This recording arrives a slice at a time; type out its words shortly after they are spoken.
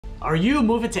Are you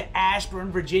moving to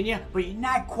Ashburn, Virginia, but you're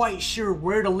not quite sure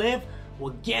where to live?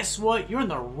 Well, guess what? You're in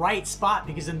the right spot,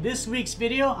 because in this week's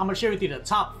video, I'm gonna share with you the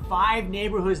top 5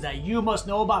 neighborhoods that you must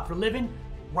know about for living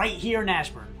right here in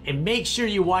Ashburn. And make sure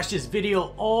you watch this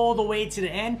video all the way to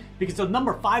the end, because the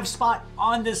number 5 spot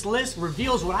on this list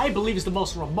reveals what I believe is the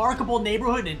most remarkable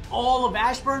neighborhood in all of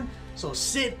Ashburn. So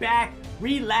sit back,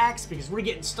 relax, because we're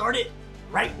getting started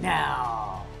right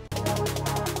now.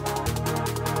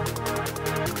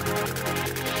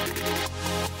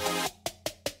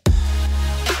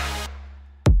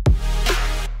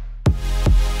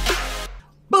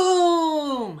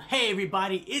 Boom! Hey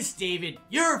everybody, it's David,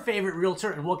 your favorite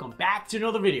realtor, and welcome back to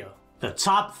another video. The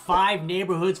top 5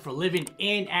 neighborhoods for living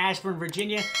in Ashburn,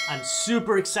 Virginia. I'm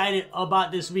super excited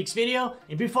about this week's video.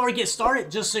 And before we get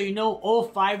started, just so you know, all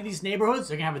 5 of these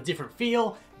neighborhoods are gonna have a different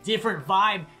feel, different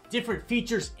vibe, different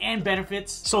features and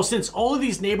benefits. So since all of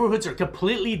these neighborhoods are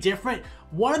completely different,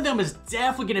 one of them is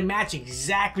definitely gonna match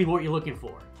exactly what you're looking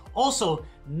for. Also,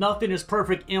 nothing is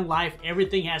perfect in life.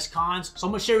 Everything has cons. So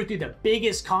I'm gonna share with you the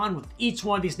biggest con with each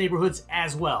one of these neighborhoods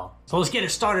as well. So let's get it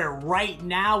started right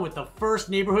now with the first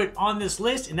neighborhood on this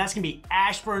list, and that's gonna be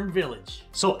Ashburn Village.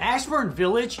 So Ashburn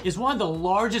Village is one of the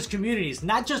largest communities,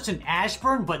 not just in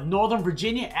Ashburn, but Northern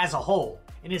Virginia as a whole.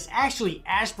 And it's actually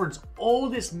Ashburn's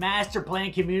oldest master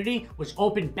plan community, which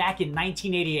opened back in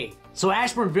 1988. So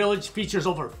Ashburn Village features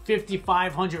over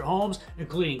 5,500 homes,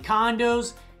 including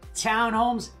condos,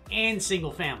 townhomes, and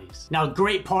single families. Now, a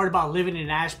great part about living in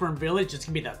Ashburn Village is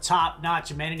gonna be the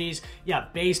top-notch amenities. You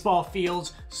have baseball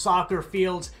fields, soccer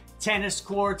fields, tennis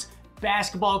courts,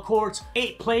 basketball courts,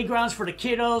 8 playgrounds for the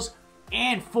kiddos,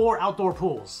 and 4 outdoor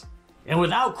pools. And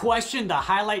without question, the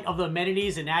highlight of the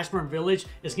amenities in Ashburn Village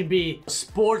is gonna be a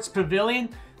sports pavilion.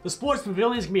 The sports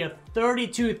pavilion is gonna be a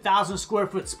 32,000 square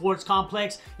foot sports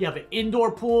complex. You have an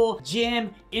indoor pool,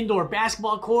 gym, indoor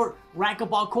basketball court,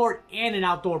 racquetball court, and an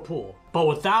outdoor pool. But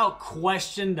without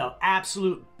question, the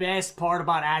absolute best part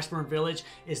about Ashburn Village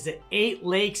is the 8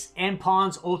 lakes and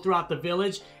ponds all throughout the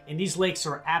village. And these lakes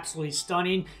are absolutely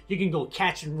stunning. You can go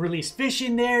catch and release fish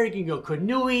in there. You can go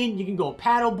canoeing. You can go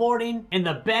paddle boarding. And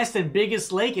the best and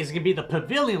biggest lake is gonna be the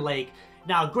Pavilion Lake.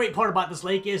 Now, a great part about this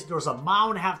lake is there's a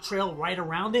 1.5-mile trail right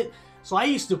around it. So I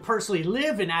used to personally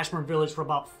live in Ashburn Village for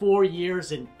about 4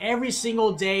 years, and every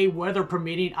single day, weather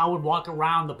permitting, I would walk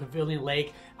around the Pavilion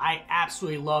Lake. I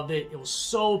absolutely loved it. It was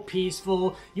so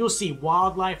peaceful. You'll see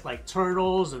wildlife like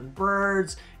turtles and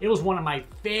birds. It was one of my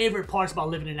favorite parts about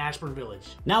living in Ashburn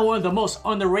Village. Now, one of the most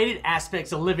underrated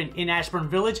aspects of living in Ashburn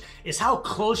Village is how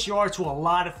close you are to a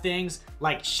lot of things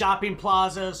like shopping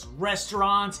plazas,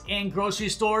 restaurants, and grocery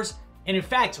stores. And in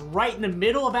fact, right in the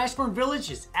middle of Ashburn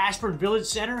Village is Ashburn Village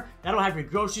Center. That'll have your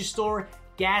grocery store,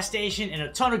 gas station, and a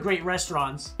ton of great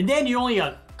restaurants. And then you're only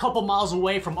a couple miles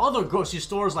away from other grocery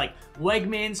stores like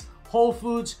Wegmans, Whole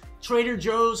Foods, Trader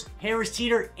Joe's, Harris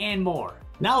Teeter, and more.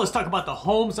 Now let's talk about the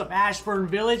homes of Ashburn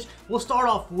Village. We'll start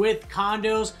off with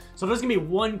condos. So there's gonna be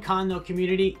one condo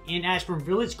community in Ashburn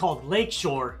Village called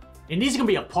Lakeshore. And these are gonna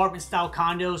be apartment style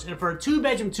condos. And for a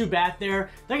 2-bedroom, 2-bath there,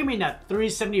 they're gonna be in that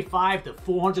 $375,000 to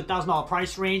 $400,000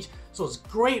 price range. So it's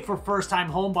great for first time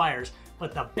home buyers.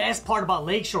 But the best part about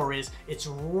Lakeshore is it's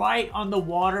right on the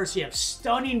water. So you have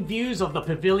stunning views of the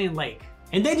Pavilion Lake.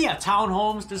 And then you have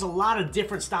townhomes. There's a lot of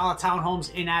different style of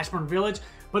townhomes in Ashburn Village,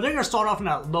 but they're gonna start off in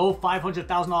that low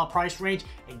 $500,000 price range.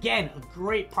 Again, a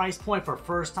great price point for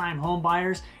first-time home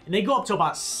buyers, and they go up to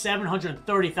about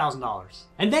 $730,000.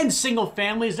 And then single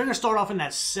families, they're gonna start off in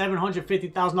that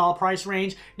 $750,000 price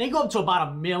range. They go up to about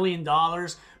 $1 million,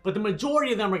 but the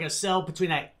majority of them are gonna sell between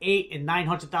that $800,000 and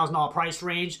 $900,000 price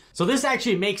range. So this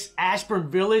actually makes Ashburn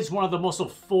Village one of the most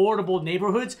affordable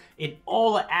neighborhoods in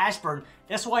all of Ashburn.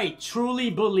 That's why I truly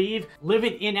believe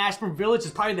living in Ashburn Village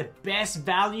is probably the best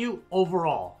value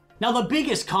overall. Now, the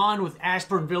biggest con with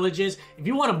Ashburn Village is if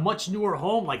you want a much newer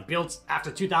home, like built after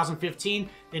 2015,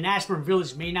 then Ashburn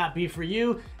Village may not be for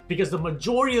you, because the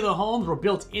majority of the homes were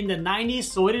built in the 90s,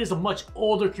 so it is a much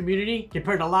older community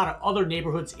compared to a lot of other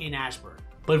neighborhoods in Ashburn.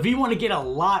 But if you want to get a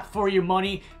lot for your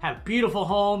money, have beautiful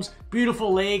homes,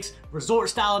 beautiful lakes,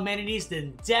 resort-style amenities,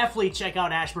 then definitely check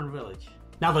out Ashburn Village.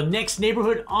 Now, the next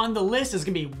neighborhood on the list is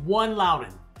going to be One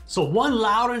Loudoun. So One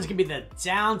Loudoun is gonna be the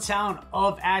downtown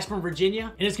of Ashburn,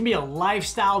 Virginia, and it's gonna be a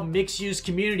lifestyle mixed-use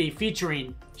community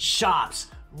featuring shops,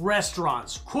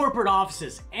 restaurants, corporate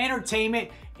offices, entertainment,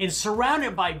 and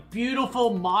surrounded by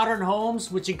beautiful modern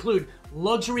homes, which include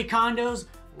luxury condos,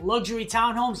 luxury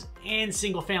townhomes, and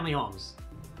single-family homes.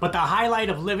 But the highlight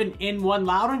of living in One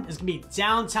Loudoun is gonna be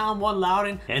downtown One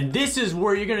Loudoun, and this is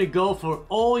where you're gonna go for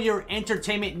all your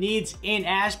entertainment needs in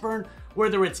Ashburn.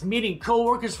 Whether it's meeting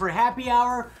coworkers for happy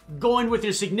hour, going with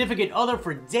your significant other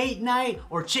for date night,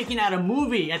 or checking out a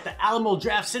movie at the Alamo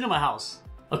Draft Cinema House.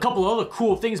 A couple of other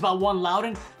cool things about One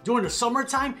Loudoun, during the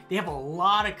summertime, they have a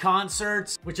lot of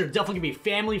concerts, which are definitely gonna be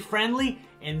family friendly.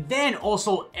 And then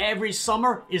also every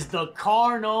summer is the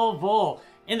Carnival.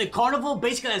 And the Carnival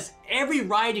basically has every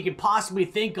ride you can possibly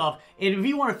think of. And if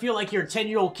you wanna feel like you're a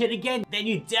 10-year-old kid again, then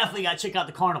you definitely gotta check out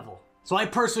the Carnival. So I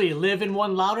personally live in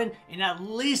One Loudoun, and at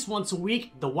least once a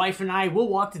week, the wife and I will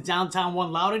walk to downtown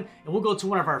One Loudoun, and we'll go to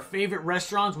one of our favorite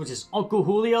restaurants, which is Uncle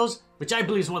Julio's, which I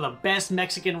believe is one of the best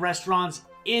Mexican restaurants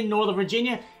in Northern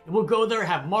Virginia. And we'll go there,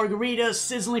 have margaritas,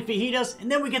 sizzling fajitas,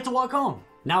 and then we get to walk home.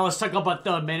 Now let's talk about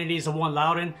the amenities of One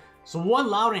Loudoun. So One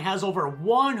Loudoun has over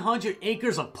 100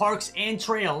 acres of parks and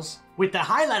trails, with the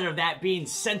highlight of that being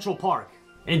Central Park.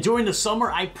 And during the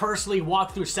summer, I personally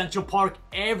walk through Central Park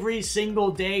every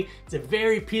single day. It's a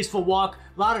very peaceful walk,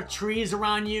 a lot of trees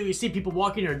around you. You see people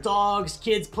walking their dogs,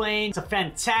 kids playing. It's a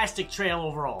fantastic trail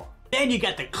overall. Then you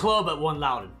got the club at One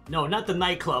Loudoun. No, not the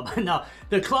nightclub. No,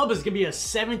 the club is gonna be a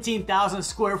 17,000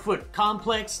 square foot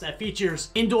complex that features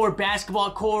indoor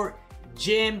basketball court,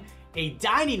 gym, a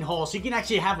dining hall so you can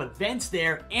actually have events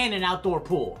there, and an outdoor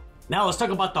pool. Now let's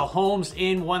talk about the homes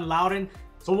in One Loudoun.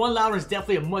 So One Loudoun is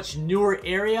definitely a much newer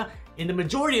area, and the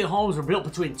majority of the homes were built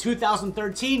between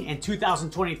 2013 and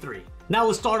 2023. Now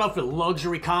let's start off with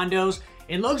luxury condos.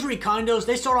 In luxury condos,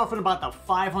 they start off in about the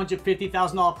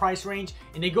 $550,000 price range,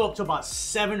 and they go up to about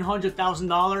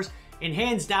 $700,000. And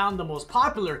hands down, the most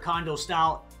popular condo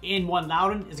style in One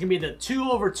Loudoun is gonna be the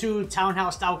 2/2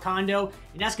 townhouse style condo,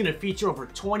 and that's gonna feature over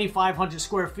 2,500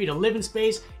 square feet of living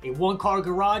space, a 1-car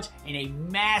garage, and a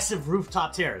massive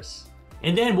rooftop terrace.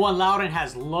 And then One Loudoun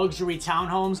has luxury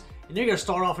townhomes, and they're gonna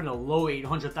start off in a low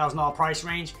 $800,000 price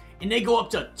range, and they go up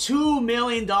to $2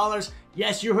 million.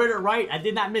 Yes, you heard it right. I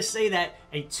did not missay that.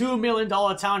 A $2 million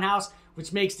townhouse,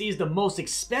 which makes these the most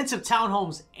expensive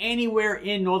townhomes anywhere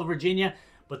in Northern Virginia.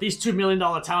 But these $2 million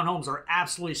townhomes are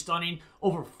absolutely stunning.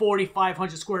 Over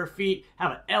 4,500 square feet,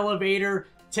 have an elevator,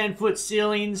 10-foot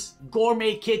ceilings,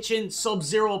 gourmet kitchen,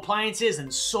 sub-zero appliances,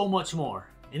 and so much more.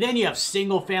 And then you have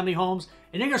single family homes,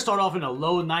 and they're gonna start off in the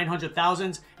low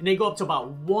 900,000s, and they go up to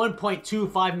about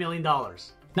 $1.25 million.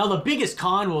 Now the biggest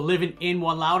con with living in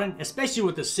One Loudoun, especially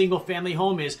with the single family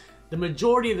home, is the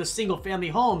majority of the single family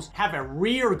homes have a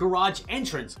rear garage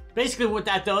entrance. Basically what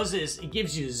that does is it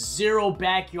gives you zero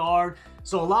backyard.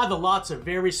 So a lot of the lots are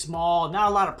very small, not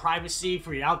a lot of privacy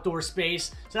for your outdoor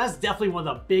space. So that's definitely one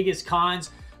of the biggest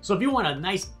cons. So if you want a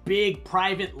nice big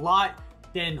private lot,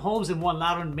 then homes in One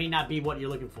Loudoun may not be what you're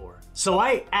looking for. So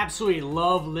I absolutely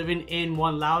love living in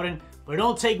One Loudoun, but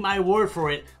don't take my word for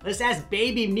it. Let's ask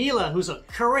baby Mila, who's a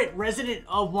current resident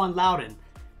of One Loudoun.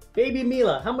 Baby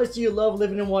Mila, how much do you love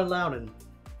living in One Loudoun?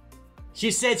 She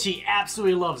said she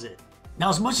absolutely loves it. Now,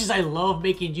 as much as I love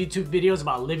making YouTube videos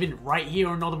about living right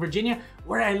here in Northern Virginia,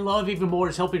 what I love even more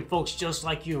is helping folks just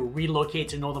like you relocate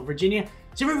to Northern Virginia.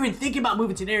 So if you're even thinking about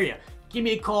moving to an area, give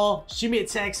me a call, shoot me a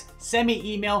text, send me an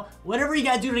email, whatever you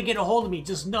gotta do to get a hold of me,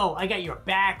 just know I got your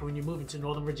back when you're moving to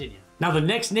Northern Virginia. Now, the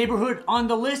next neighborhood on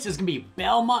the list is gonna be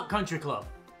Belmont Country Club.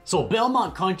 So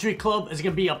Belmont Country Club is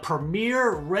gonna be a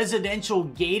premier residential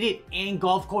gated and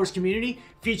golf course community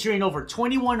featuring over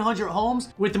 2,100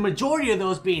 homes, with the majority of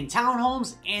those being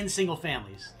townhomes and single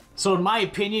families. So in my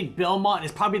opinion, Belmont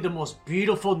is probably the most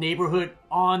beautiful neighborhood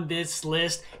on this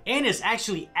list, and it's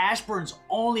actually Ashburn's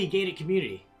only gated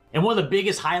community. And one of the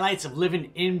biggest highlights of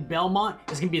living in Belmont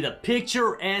is gonna be the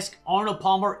picturesque Arnold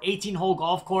Palmer 18-hole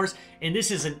golf course. And this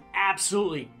is an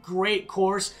absolutely great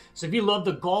course. So if you love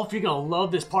the golf, you're gonna love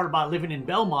this part about living in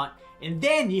Belmont. And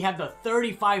then you have the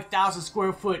 35,000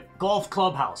 square foot golf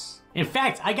clubhouse. In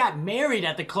fact, I got married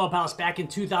at the clubhouse back in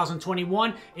 2021,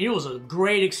 and it was a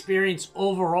great experience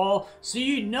overall. So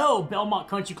you know Belmont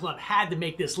Country Club had to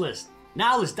make this list.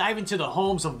 Now let's dive into the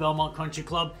homes of Belmont Country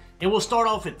Club, and we'll start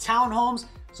off with townhomes.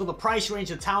 So the price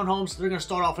range of townhomes, they're gonna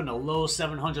start off in the low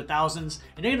 700,000s,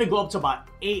 and they're gonna go up to about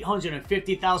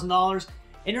 $850,000.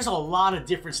 And there's a lot of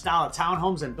different style of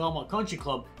townhomes in Belmont Country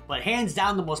Club, but hands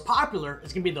down the most popular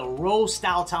is gonna be the row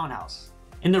style townhouse.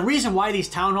 And the reason why these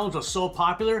townhomes are so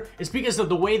popular is because of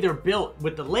the way they're built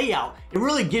with the layout. It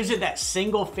really gives it that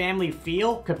single family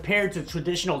feel compared to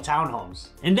traditional townhomes.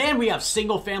 And then we have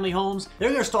single family homes.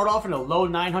 They're gonna start off in the low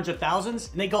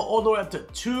 900,000s, and they go all the way up to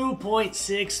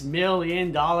 $2.6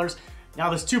 million. Now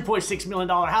this $2.6 million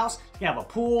house, you have a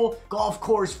pool, golf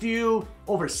course view,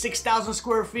 over 6,000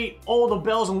 square feet, all the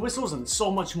bells and whistles, and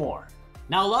so much more.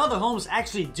 Now, a lot of the homes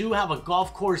actually do have a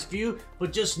golf course view,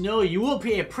 but just know you will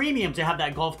pay a premium to have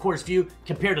that golf course view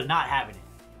compared to not having it.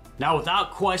 Now, without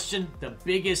question, the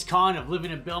biggest con of living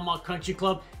in Belmont Country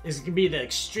Club is going to be the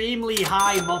extremely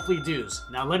high monthly dues.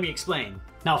 Now, let me explain.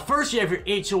 Now, first you have your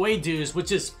HOA dues,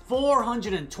 which is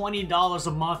 $420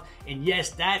 a month. And yes,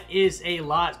 that is a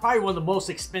lot. It's probably one of the most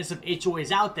expensive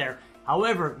HOAs out there.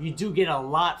 However, you do get a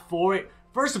lot for it.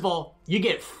 First of all, you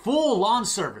get full lawn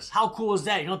service. How cool is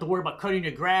that? You don't have to worry about cutting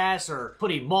your grass or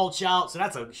putting mulch out. So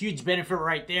that's a huge benefit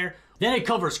right there. Then it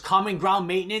covers common ground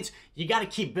maintenance. You got to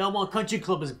keep Belmont Country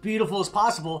Club as beautiful as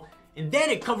possible. And then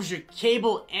it covers your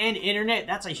cable and internet.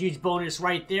 That's a huge bonus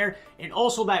right there. And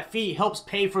also that fee helps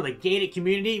pay for the gated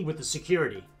community with the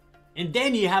security. And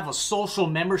then you have a social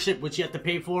membership, which you have to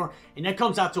pay for. And that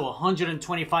comes out to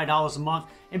 $125 a month.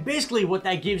 And basically what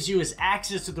that gives you is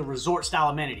access to the resort style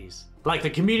amenities, like the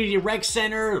community rec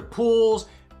center, pools,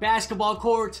 basketball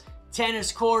courts,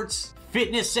 tennis courts,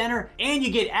 fitness center, and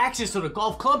you get access to the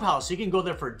golf clubhouse. So you can go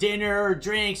there for dinner,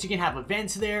 drinks, you can have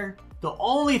events there. The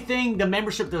only thing the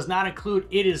membership does not include,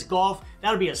 it is golf.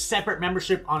 That'll be a separate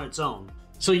membership on its own.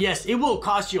 So yes, it will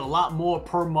cost you a lot more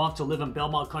per month to live in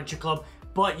Belmont Country Club,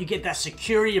 but you get that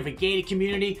security of a gated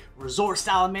community, resort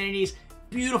style amenities,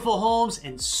 beautiful homes,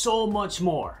 and so much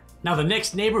more. Now, the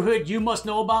next neighborhood you must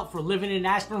know about for living in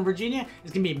Ashburn, Virginia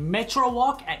is gonna be Metro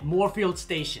Walk at Moorfield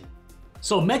Station.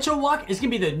 So Metro Walk is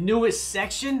gonna be the newest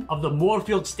section of the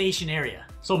Moorfield Station area.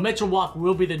 So Metro Walk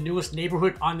will be the newest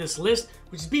neighborhood on this list,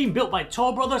 which is being built by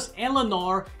Toll Brothers and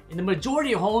Lennar, and the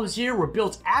majority of homes here were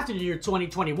built after the year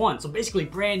 2021, so basically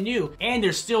brand new, and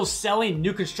they're still selling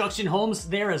new construction homes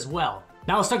there as well.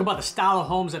 Now let's talk about the style of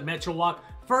homes at Metro Walk.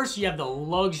 First, you have the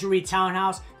luxury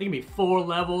townhouse. They can be 4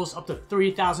 levels, up to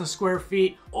 3,000 square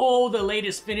feet. All the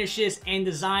latest finishes and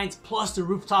designs, plus the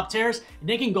rooftop terrace. And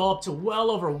they can go up to well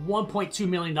over $1.2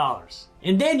 million.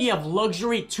 And then you have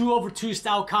luxury 2/2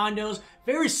 style condos,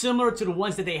 very similar to the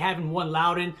ones that they have in One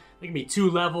Loudoun. They can be 2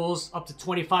 levels, up to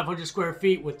 2,500 square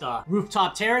feet with a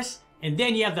rooftop terrace. And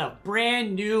then you have the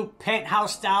brand new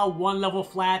penthouse style 1-level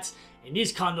flats. And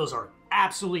these condos are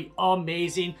absolutely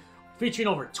amazing, featuring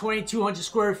over 2,200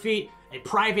 square feet, a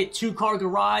private 2-car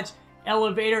garage,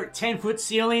 elevator, 10-foot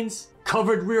ceilings,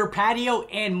 covered rear patio,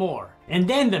 and more. And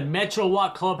then the Metro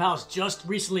Walk Clubhouse just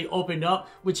recently opened up,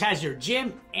 which has your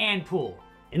gym and pool.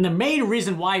 And the main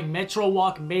reason why Metro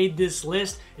Walk made this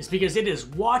list is because it is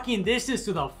walking distance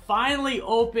to the finally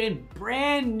open,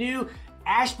 brand new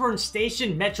Ashburn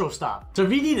Station Metro stop. So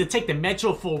if you need to take the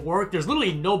Metro for work, there's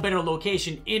literally no better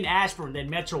location in Ashburn than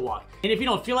Metro Walk. And if you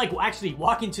don't feel like actually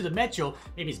walking to the Metro,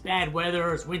 maybe it's bad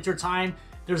weather, it's winter time,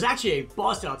 there's actually a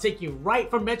bus that'll take you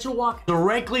right from Metro Walk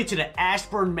directly to the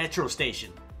Ashburn Metro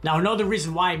Station. Now, another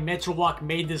reason why Metro Walk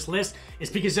made this list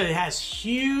is because it has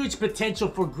huge potential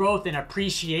for growth and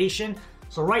appreciation.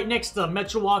 So right next to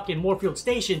Metro Walk and Moorfield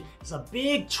Station is a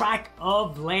big tract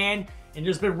of land. And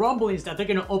there's been rumblings that they're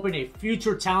going to open a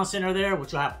future town center there,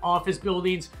 which will have office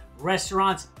buildings,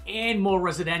 restaurants, and more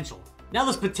residential. Now,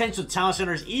 this potential town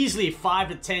center is easily 5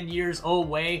 to 10 years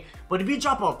away, but if you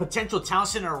drop a potential town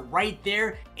center right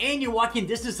there and you're walking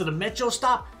distance to the Metro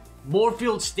stop,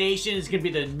 Moorfield Station is going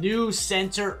to be the new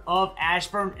center of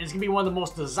Ashburn, and it's going to be one of the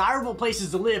most desirable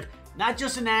places to live, not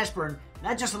just in Ashburn,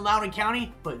 not just in Loudoun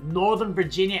County, but Northern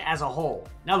Virginia as a whole.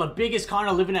 Now, the biggest con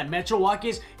of living at Metro Walk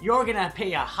is you're gonna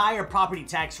pay a higher property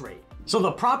tax rate. So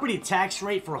the property tax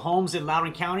rate for homes in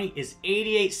Loudoun County is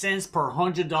 88 cents per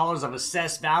 $100 of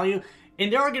assessed value.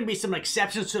 And there are gonna be some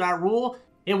exceptions to that rule.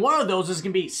 And one of those is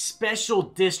gonna be special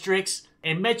districts.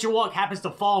 And Metro Walk happens to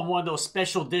fall in one of those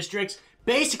special districts.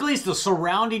 Basically, it's the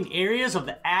surrounding areas of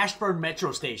the Ashburn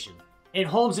Metro Station. And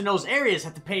homes in those areas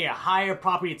have to pay a higher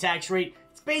property tax rate.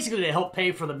 It's basically to help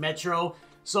pay for the Metro.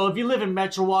 So if you live in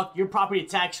Metro Walk, your property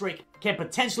tax rate can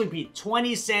potentially be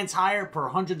 20 cents higher per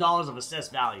 $100 of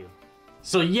assessed value.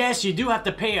 So yes, you do have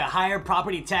to pay a higher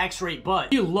property tax rate, but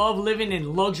if you love living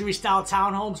in luxury style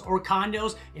townhomes or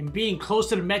condos and being close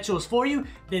to the Metro is for you,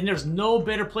 then there's no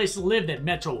better place to live than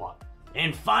Metro Walk.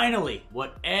 And finally,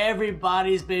 what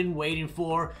everybody's been waiting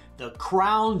for, the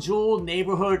crown jewel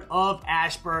neighborhood of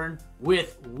Ashburn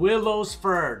with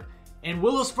Willowsford. And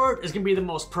Willowsford is going to be the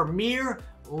most premier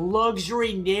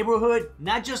luxury neighborhood,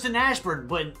 not just in Ashburn,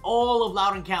 but in all of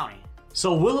Loudoun County.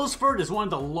 So Willowsford is one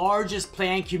of the largest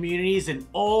planned communities in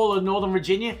all of Northern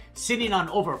Virginia, sitting on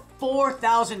over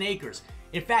 4,000 acres.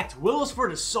 In fact,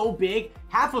 Willowsford is so big,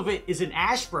 half of it is in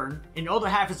Ashburn and the other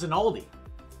half is in Aldie.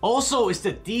 Also, it's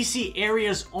the DC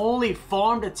area's only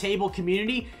farm-to-table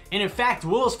community, and in fact,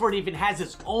 Willowsford even has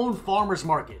its own farmers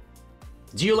market.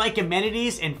 Do you like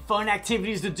amenities and fun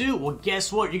activities to do? Well,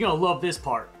 guess what? You're gonna love this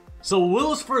part. So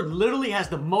Willowsford literally has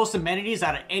the most amenities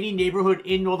out of any neighborhood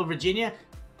in Northern Virginia.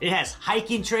 It has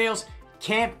hiking trails,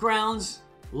 campgrounds,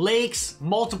 lakes,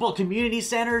 multiple community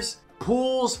centers,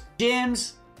 pools,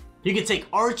 gyms. You can take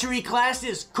archery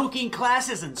classes, cooking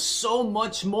classes, and so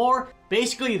much more.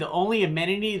 Basically, the only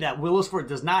amenity that Willisford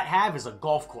does not have is a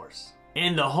golf course.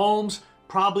 And the homes,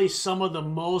 probably some of the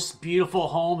most beautiful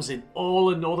homes in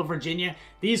all of Northern Virginia.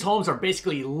 These homes are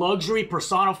basically luxury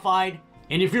personified.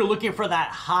 And if you're looking for that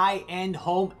high-end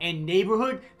home and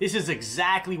neighborhood, this is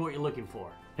exactly what you're looking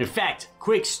for. In fact,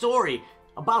 quick story,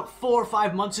 about 4 or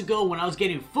 5 months ago when I was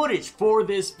getting footage for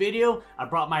this video, I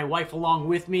brought my wife along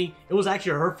with me. It was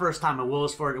actually her first time in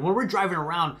Willisford, and when we're driving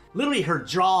around, literally her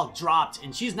jaw dropped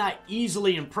and she's not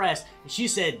easily impressed. And she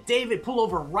said, "David, pull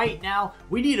over right now.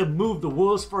 We need to move to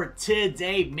Willisford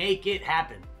today, make it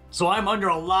happen." So I'm under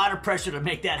a lot of pressure to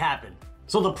make that happen.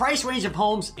 So the price range of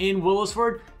homes in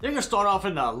Willisford, they're gonna start off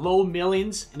in the low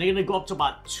millions and they're gonna go up to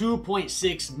about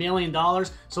 $2.6 million.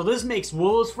 So this makes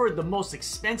Willisford the most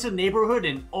expensive neighborhood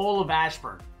in all of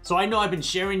Ashburn. So I know I've been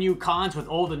sharing you cons with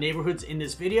all the neighborhoods in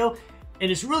this video, and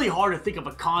it's really hard to think of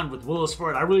a con with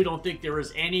Willisford. I really don't think there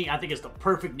is any. I think it's the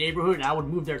perfect neighborhood and I would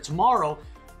move there tomorrow.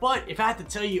 But if I had to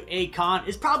tell you a con,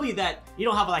 it's probably that you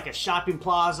don't have like a shopping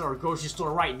plaza or a grocery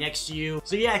store right next to you.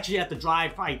 So you actually have to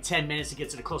drive probably 10 minutes to get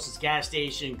to the closest gas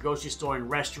station, grocery store, and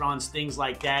restaurants, things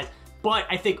like that. But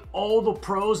I think all the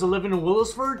pros of living in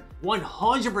Willisford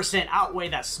 100% outweigh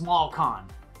that small con.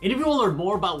 And if you want to learn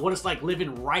more about what it's like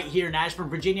living right here in Ashburn,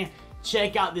 Virginia,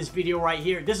 check out this video right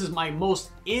here. This is my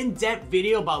most in-depth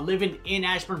video about living in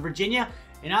Ashburn, Virginia.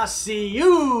 And I'll see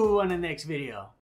you on the next video.